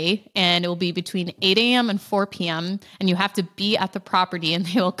a day, and it will be between 8 a.m. and 4 p.m. and you have to be at the property and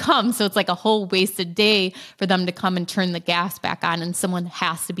they will come. So it's like a whole wasted day for them to come and turn the gas back on, and someone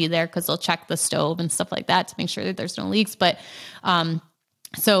has to be there because they'll check the stove and stuff like that to make sure that there's no leaks. But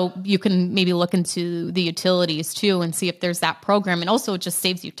so you can maybe look into the utilities too and see if there's that program. And also it just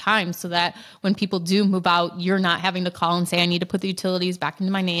saves you time so that when people do move out, you're not having to call and say, I need to put the utilities back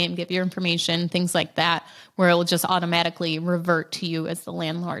into my name, give your information, things like that, where it will just automatically revert to you as the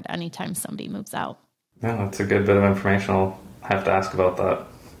landlord anytime somebody moves out. Yeah, that's a good bit of information. I'll have to ask about that.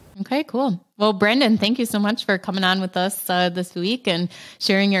 Okay, cool. Well, Brandon, thank you so much for coming on with us this week and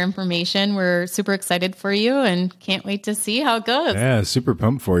sharing your information. We're super excited for you and can't wait to see how it goes. Yeah, super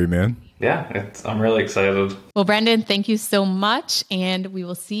pumped for you, man. Yeah, I'm really excited. Well, Brandon, thank you so much, and we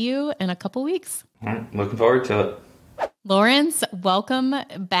will see you in a couple weeks. All right, looking forward to it. Lawrence, welcome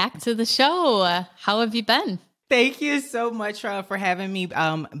back to the show. How have you been? Thank you so much for having me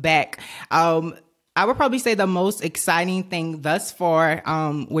back. I would probably say the most exciting thing thus far,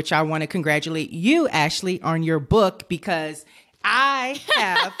 which I want to congratulate you, Ashley, on your book, because I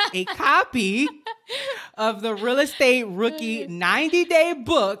have a copy of the Real Estate Rookie 90-Day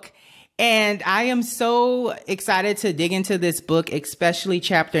book. And I am so excited to dig into this book, especially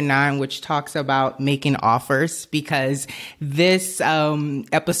chapter 9, which talks about making offers, because this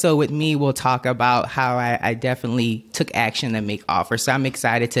episode with me will talk about how I definitely took action to make offers. So I'm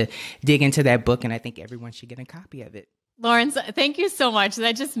excited to dig into that book, and I think everyone should get a copy of it. Lawrence, thank you so much.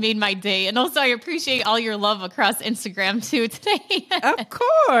 That just made my day. And also I appreciate all your love across Instagram too today. Of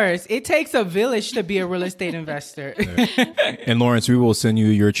course. It takes a village to be a real estate investor. And Lawrence, we will send you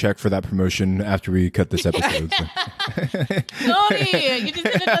your check for that promotion after we cut this episode. So. Tony, you just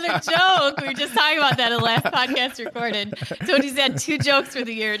did another joke. We were just talking about that in the last podcast recorded. Tony's had 2 jokes for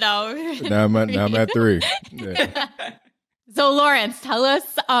the year now. Now I'm at 3. Yeah. So Lawrence, tell us,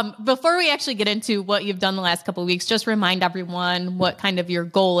 before we actually get into what you've done the last couple of weeks, just remind everyone what kind of your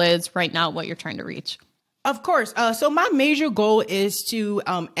goal is right now, what you're trying to reach. Of course. So my major goal is to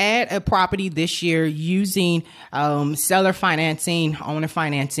add a property this year using seller financing, owner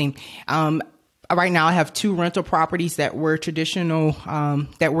financing. Right now I have 2 rental properties that were traditional,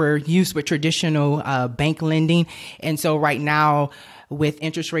 that were used with traditional bank lending. And so right now, with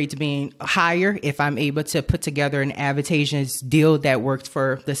interest rates being higher, if I'm able to put together an advantageous deal that works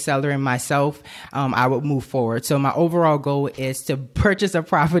for the seller and myself, I would move forward. So my overall goal is to purchase a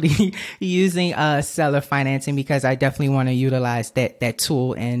property using seller financing, because I definitely want to utilize that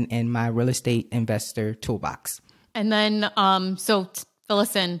tool in my real estate investor toolbox. And then, so fill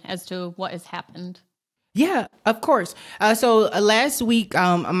us in as to what has happened. Yeah, of course. So last week,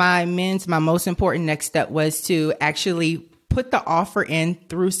 my most important next step was to actually put the offer in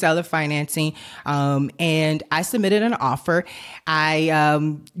through seller financing. And I submitted an offer.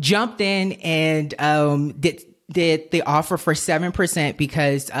 I jumped in and did the offer for 7%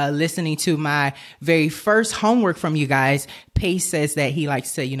 because listening to my very first homework from you guys, Pace says that he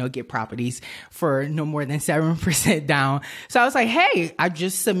likes to, get properties for no more than 7% down. So I was like, hey, I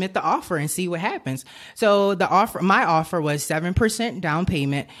just submit the offer and see what happens. So my offer was 7% down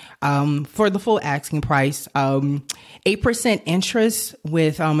payment for the full asking price, 8% interest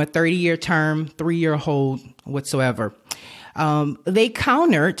with a 30-year term, 3-year hold whatsoever. They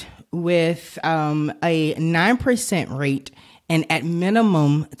countered with a 9% rate and at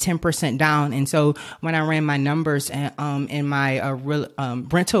minimum 10% down. And so when I ran my numbers in my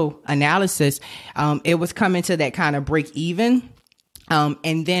rental analysis, it was coming to that kind of break even.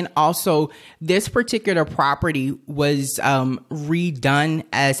 And then also this particular property was redone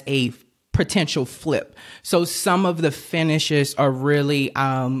as a potential flip. So some of the finishes are really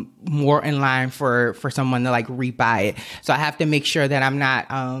more in line for someone to rebuy it. So I have to make sure that I'm not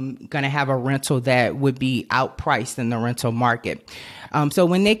going to have a rental that would be outpriced in the rental market. So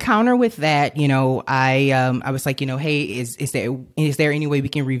when they counter with that, I was like, hey, is there any way we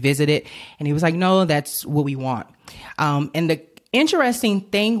can revisit it? And he was like, no, that's what we want. And the interesting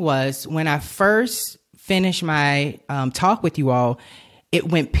thing was when I first finished my talk with you all, it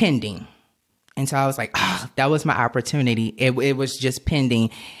went pending. And so I was like, that was my opportunity. It was just pending.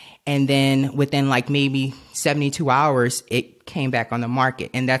 And then within maybe 72 hours, it came back on the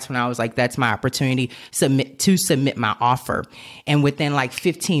market. And that's when I was like, that's my opportunity to submit my offer. And within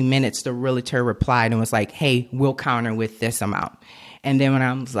 15 minutes, the realtor replied and was like, hey, we'll counter with this amount. And then when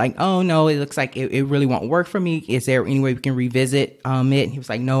I was like, oh, no, it looks like it really won't work for me. Is there any way we can revisit it? And he was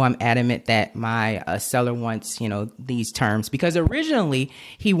like, no, I'm adamant that my seller wants, these terms. Because originally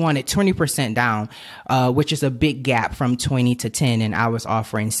he wanted 20% down, which is a big gap from 20 to 10. And I was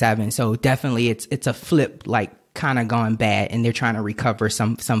offering 7. So definitely it's a flip kind of gone bad and they're trying to recover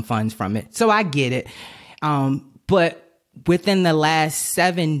some funds from it. So I get it. But within the last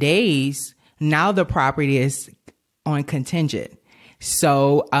 7 days, now the property is on contingent.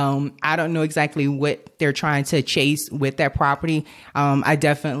 So I don't know exactly what they're trying to chase with that property. I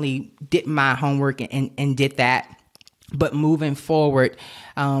definitely did my homework and did that. But moving forward,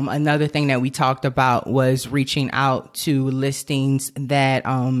 another thing that we talked about was reaching out to listings that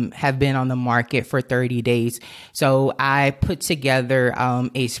have been on the market for 30 days. So I put together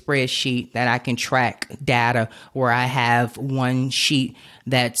a spreadsheet that I can track data where I have one sheet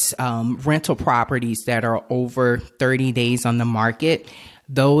that's rental properties that are over 30 days on the market.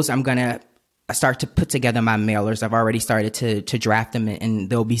 Those I'm going to start to put together my mailers. I've already started to draft them, and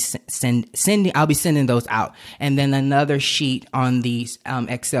they'll be sending. I'll be sending those out. And then another sheet on the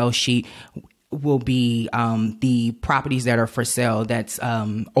Excel sheet will be the properties that are for sale. That's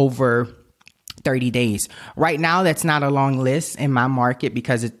over 30 days. Right now, that's not a long list in my market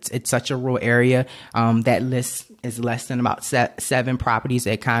because it's such a rural area. That list is less than about 7 properties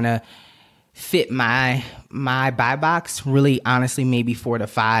that kind of fit my buy box. Really, honestly, maybe 4 to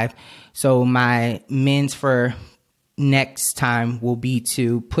 5. So my mins for next time will be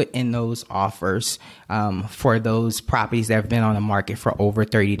to put in those offers for those properties that have been on the market for over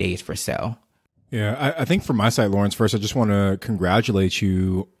 30 days for sale. Yeah, I think from my side, Lawrence, first, I just want to congratulate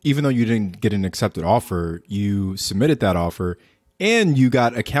you. Even though you didn't get an accepted offer, you submitted that offer and you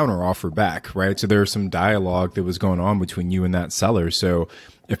got a counter offer back, right? So there was some dialogue that was going on between you and that seller. So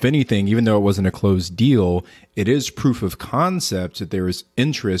if anything, even though it wasn't a closed deal, it is proof of concept that there is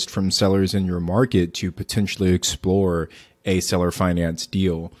interest from sellers in your market to potentially explore a seller finance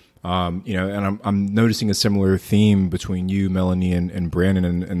deal. And I'm noticing a similar theme between you, Melanie, and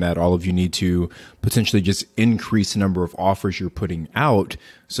Brandon, and that all of you need to potentially just increase the number of offers you're putting out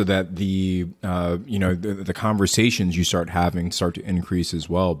so that the conversations you start having start to increase as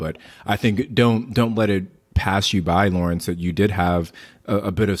well. But I think don't let it pass you by, Lawrence, that you did have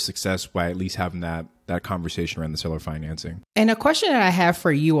a bit of success by at least having that conversation around the seller financing. And a question that I have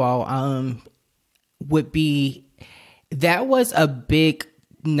for you all would be, that was a big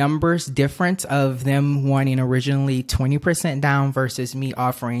numbers difference of them wanting originally 20% down versus me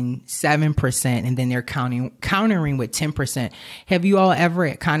offering 7%, and then they're countering with 10%. Have you all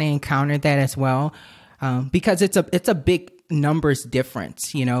ever kind of encountered that as well? Because it's a big numbers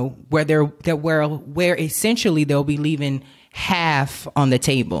difference, where essentially they'll be leaving half on the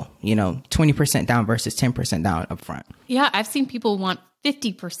table, 20% down versus 10% down up front. Yeah, I've seen people want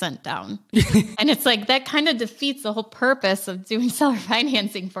 50% down. And it's like, that kind of defeats the whole purpose of doing seller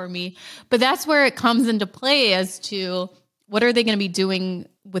financing for me. But that's where it comes into play as to what are they going to be doing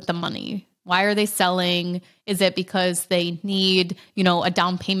with the money? Why are they selling? Is it because they need, a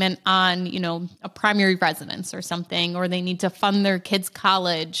down payment on, a primary residence or something, or they need to fund their kids'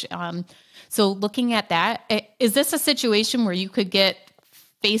 college? So looking at that, is this a situation where you could get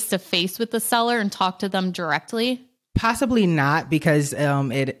face to face with the seller and talk to them directly? Possibly not, because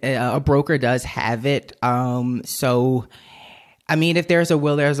a broker does have it. So, I mean, if there's a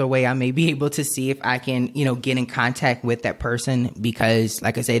will, there's a way. I may be able to see if I can, get in contact with that person, because,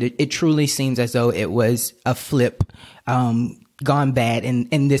 like I said, it truly seems as though it was a flip gone bad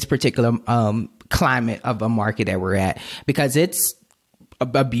in this particular climate of a market that we're at, because it's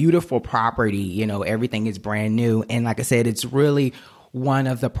a beautiful property. Everything is brand new, and like I said, it's really one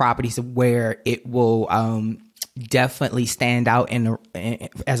of the properties where it will definitely stand out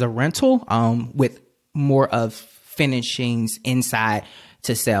as a rental with more of finishings inside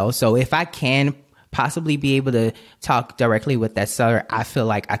to sell. So if I can possibly be able to talk directly with that seller, I feel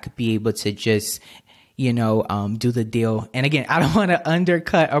like I could be able to just, do the deal. And again, I don't want to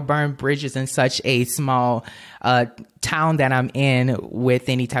undercut or burn bridges in such a small town that I'm in with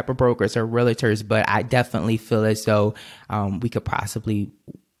any type of brokers or realtors, but I definitely feel as though we could possibly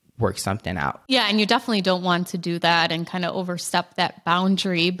work something out. Yeah, and you definitely don't want to do that and kind of overstep that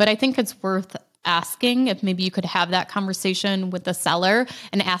boundary. But I think it's worth asking if maybe you could have that conversation with the seller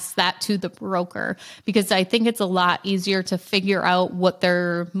and ask that to the broker, because I think it's a lot easier to figure out what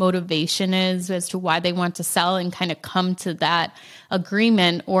their motivation is as to why they want to sell and kind of come to that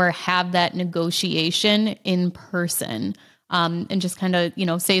agreement or have that negotiation in person. And just kind of,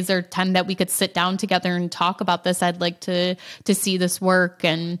 say, is there time that we could sit down together and talk about this? I'd like to see this work.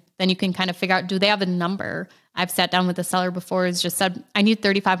 And then you can kind of figure out, do they have a number? I've sat down with the seller before, has just said, I need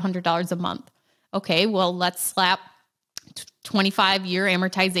 $3,500 a month. Okay, well, let's slap 25-year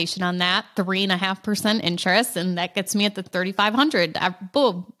amortization on that, 3.5% interest, and that gets me at the 3,500.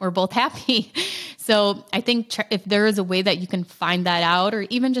 Boom, we're both happy. So I think if there is a way that you can find that out, or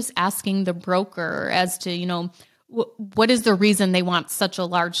even just asking the broker as to, you know, what is the reason they want such a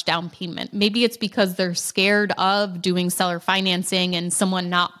large down payment? Maybe it's because they're scared of doing seller financing and someone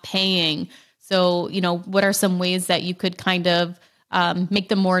not paying. So, you know, what are some ways that you could kind of make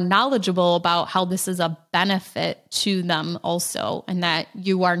them more knowledgeable about how this is a benefit to them also, and that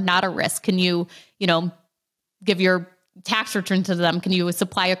you are not a risk? Can you, you know, give your tax return to them? Can you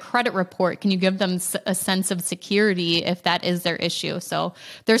supply a credit report? Can you give them a sense of security if that is their issue? So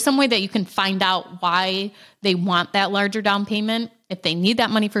there's some way that you can find out why they want that larger down payment, if they need that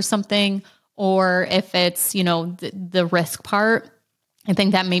money for something, or if it's, you know, the risk part. I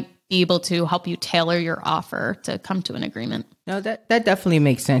think that may be able to help you tailor your offer to come to an agreement. No, that definitely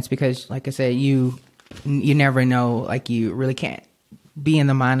makes sense, because like I said, you never know, like you really can't be in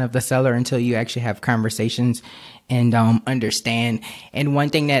the mind of the seller until you actually have conversations and understand. And one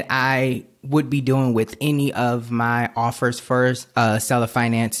thing that I would be doing with any of my offers for seller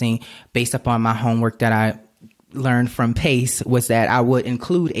financing, based upon my homework that I learned from PACE, was that I would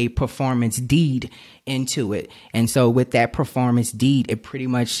include a performance deed into it. And so with that performance deed, it pretty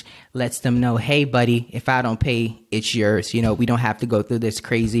much lets them know, hey, buddy, if I don't pay, it's yours. You know, we don't have to go through this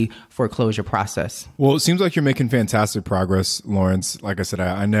crazy foreclosure process. Well, it seems like you're making fantastic progress, Lawrence. Like I said,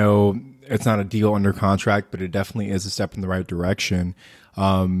 I know it's not a deal under contract, but it definitely is a step in the right direction.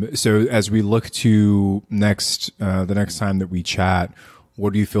 So as we look to the next time that we chat,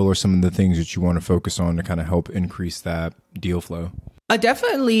 what do you feel are some of the things that you want to focus on to kind of help increase that deal flow?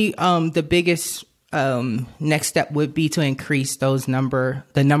 Definitely the biggest next step would be to increase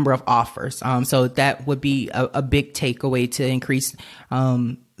the number of offers. So that would be a big takeaway, to increase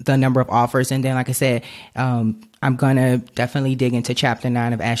the number of offers. And then, like I said, I'm going to definitely dig into chapter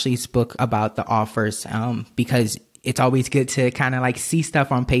 9 of Ashley's book about the offers, because it's always good to kind of like see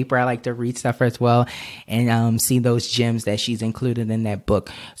stuff on paper. I like to read stuff as well, and see those gems that she's included in that book.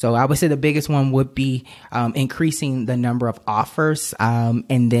 So I would say the biggest one would be increasing the number of offers.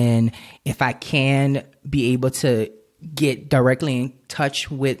 And then if I can be able to get directly in touch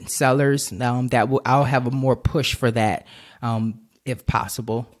with sellers, I'll have a more push for that, if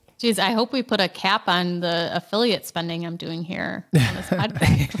possible. Geez, I hope we put a cap on the affiliate spending I'm doing here on this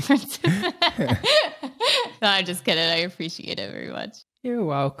podcast. No, I'm just kidding. I appreciate it very much. You're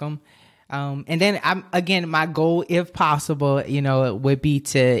welcome. And then my goal, if possible, you know, it would be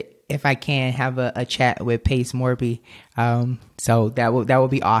to, if I can, have a chat with Pace Morby. So that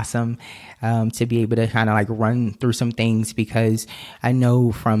would be awesome, to be able to kind of like run through some things, because I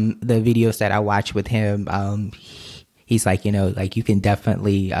know from the videos that I watch with him, he's like, you know, like you can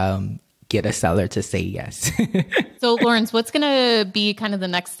definitely get a seller to say yes. So Lawrence, what's going to be kind of the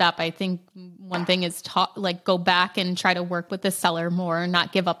next step? I think one thing is go back and try to work with the seller more,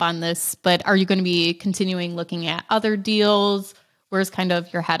 not give up on this. But are you going to be continuing looking at other deals? Where's kind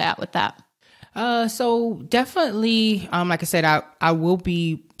of your head at with that? So definitely, like I said, I will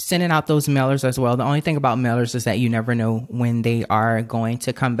be sending out those mailers as well. The only thing about mailers is that you never know when they are going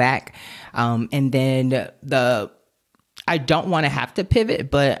to come back. And then I don't want to have to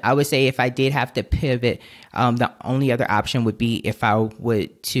pivot, but I would say if I did have to pivot, the only other option would be if I were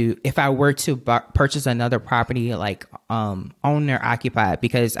to purchase another property, like owner occupied,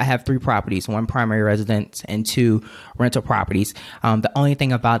 because I have 3 properties, 1 primary residence and 2 rental properties. The only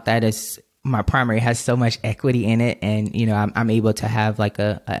thing about that is my primary has so much equity in it, and you know I'm able to have like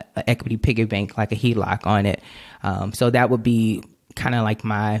a equity piggy bank, like a HELOC on it. So that would be kind of like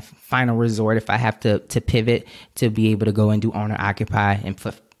my final resort if I have to pivot, to be able to go and do owner occupy and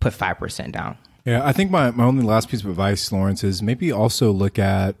put 5% down. Yeah, I think my only last piece of advice, Lawrence, is maybe also look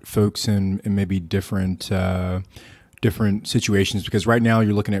at folks in maybe different situations, because right now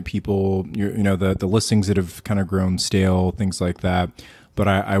you're looking at people, you know, the listings that have kind of grown stale, things like that. But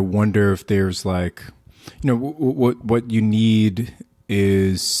I wonder if there's like, you know, what you need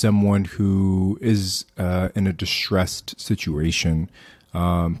is someone who is in a distressed situation,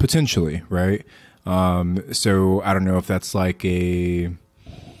 potentially, right? So I don't know if that's like I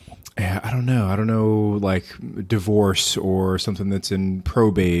don't know, like divorce or something that's in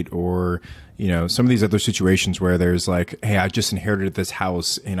probate, or, you know, some of these other situations where there's like, hey, I just inherited this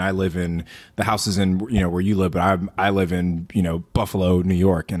house and the house is in, you know, where you live, but I live in, you know, Buffalo, New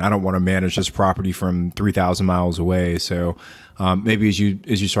York, and I don't want to manage this property from 3,000 miles away. So maybe as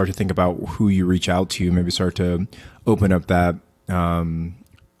you start to think about who you reach out to, maybe start to open up that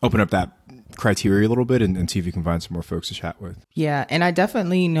criteria a little bit and see if you can find some more folks to chat with. Yeah. And I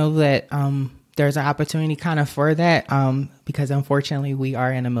definitely know that there's an opportunity kind of for that, because unfortunately we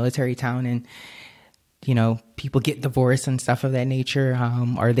are in a military town, and people get divorced and stuff of that nature,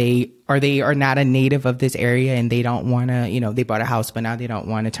 or they are not a native of this area and they don't want to, they bought a house but now they don't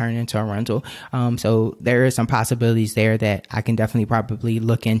want to turn it into a rental. So there are some possibilities there that I can definitely probably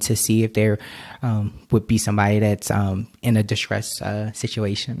look into, see if there would be somebody that's in a distressed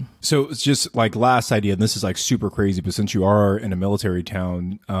situation. So it's just like last idea, and this is like super crazy, but since you are in a military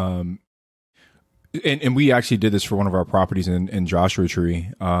town, and we actually did this for one of our properties in Joshua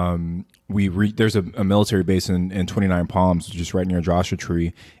Tree. There's a military base in 29 Palms, just right near Joshua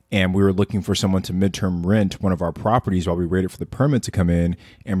Tree. And we were looking for someone to midterm rent one of our properties while we waited for the permit to come in.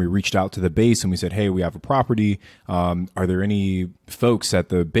 And we reached out to the base and we said, hey, we have a property. Are there any folks at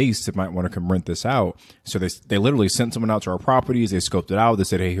the base that might want to come rent this out? So they literally sent someone out to our properties. They scoped it out. They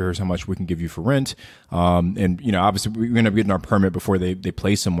said, hey, here's how much we can give you for rent. And obviously we're going to be getting our permit before they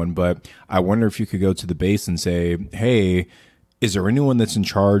place someone. But I wonder if you could go to the base and say, hey, is there anyone that's in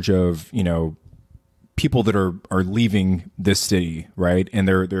charge of, people that are leaving this city, right? And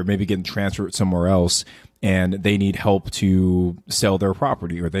they're maybe getting transferred somewhere else and they need help to sell their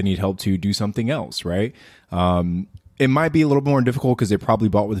property or they need help to do something else, right? It might be a little more difficult because they probably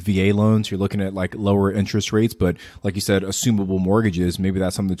bought with VA loans. You're looking at like lower interest rates, but like you said, assumable mortgages, maybe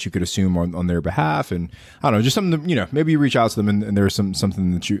that's something that you could assume on their behalf. And I don't know, just something that, maybe you reach out to them and there's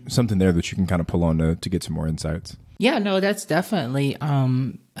something there that you can kind of pull on to get some more insights. Yeah, no, that's definitely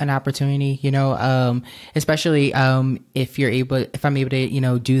an opportunity, especially if I'm able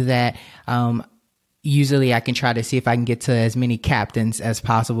to, do that. Usually I can try to see if I can get to as many captains as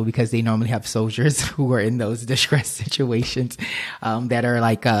possible because they normally have soldiers who are in those distressed situations that are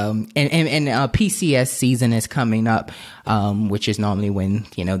like, and PCS season is coming up, which is normally when,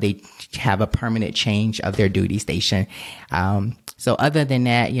 they have a permanent change of their duty station. So other than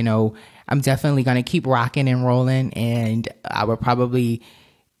that, I'm definitely going to keep rocking and rolling. And I would probably,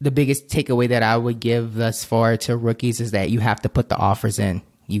 the biggest takeaway that I would give thus far to rookies is that you have to put the offers in.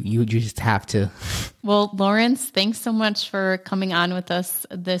 You just have to. Well, Lawrence, thanks so much for coming on with us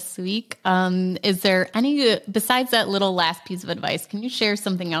this week. Is there any, besides that little last piece of advice, can you share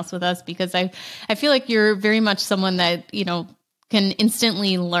something else with us? Because I feel like you're very much someone that, can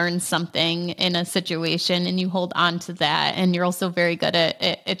instantly learn something in a situation and you hold on to that. And you're also very good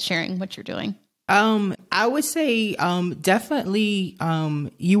at sharing what you're doing. I would say, definitely,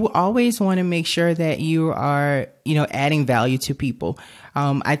 you always want to make sure that you are, adding value to people.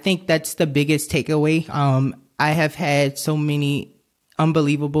 I think that's the biggest takeaway. I have had so many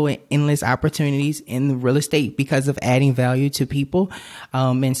unbelievable and endless opportunities in real estate because of adding value to people.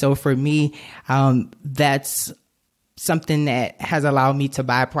 And so for me, that's something that has allowed me to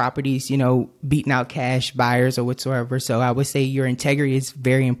buy properties, beating out cash buyers or whatsoever. So I would say your integrity is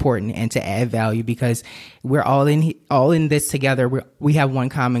very important and to add value because we're all in this together. We have one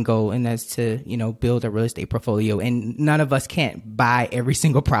common goal, and that's to, build a real estate portfolio. And none of us can't buy every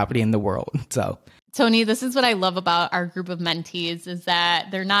single property in the world. So Tony, this is what I love about our group of mentees is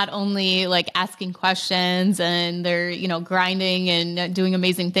that they're not only like asking questions and they're, grinding and doing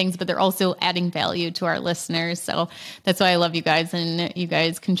amazing things, but they're also adding value to our listeners. So that's why I love you guys. And you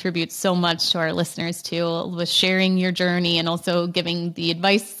guys contribute so much to our listeners too, with sharing your journey and also giving the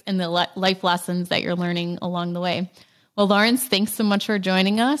advice and the life lessons that you're learning along the way. Well, Lawrence, thanks so much for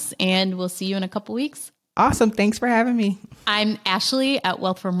joining us and we'll see you in a couple weeks. Awesome. Thanks for having me. I'm Ashley at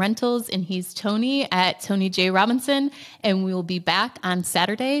Wealth from Rentals, and he's Tony at Tony J. Robinson, and we will be back on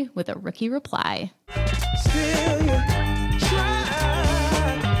Saturday with a rookie reply. Still you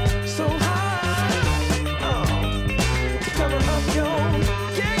try so hard to cover up your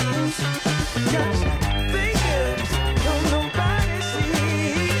games. Gosh,